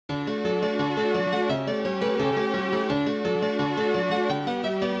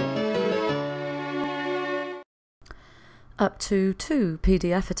Up to 2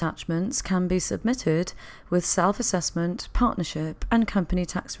 PDF attachments can be submitted with self-assessment, partnership and company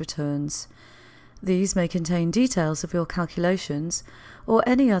tax returns. These may contain details of your calculations or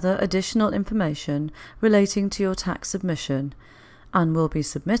any other additional information relating to your tax submission and will be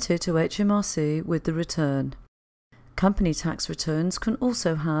submitted to HMRC with the return. Company tax returns can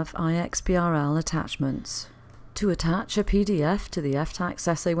also have IXBRL attachments. To attach a PDF to the Ftax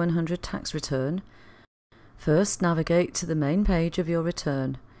SA100 tax return, first navigate to the main page of your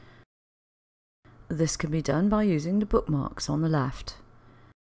return. This can be done by using the bookmarks on the left.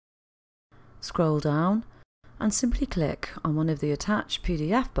 Scroll down and simply click on one of the Attach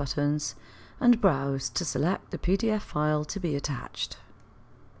PDF buttons and browse to select the PDF file to be attached.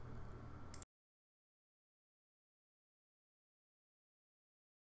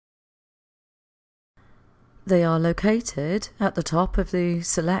 They are located at the top of the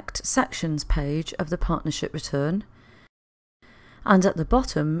Select Sections page of the Partnership Return and at the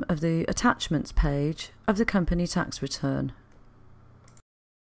bottom of the Attachments page of the Company Tax Return.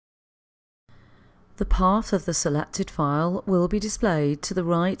 The path of the selected file will be displayed to the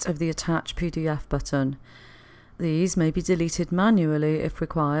right of the Attach PDF button. These may be deleted manually if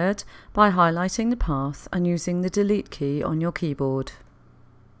required by highlighting the path and using the Delete key on your keyboard.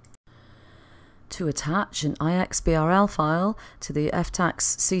 To attach an IXBRL file to the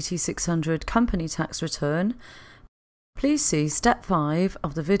Ftax CT600 Company Tax Return, please see Step 5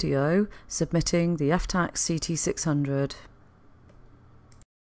 of the video Submitting the Ftax CT600.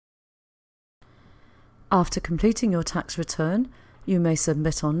 After completing your tax return, you may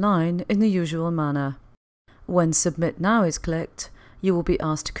submit online in the usual manner. When Submit Now is clicked, you will be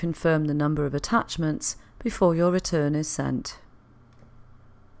asked to confirm the number of attachments before your return is sent.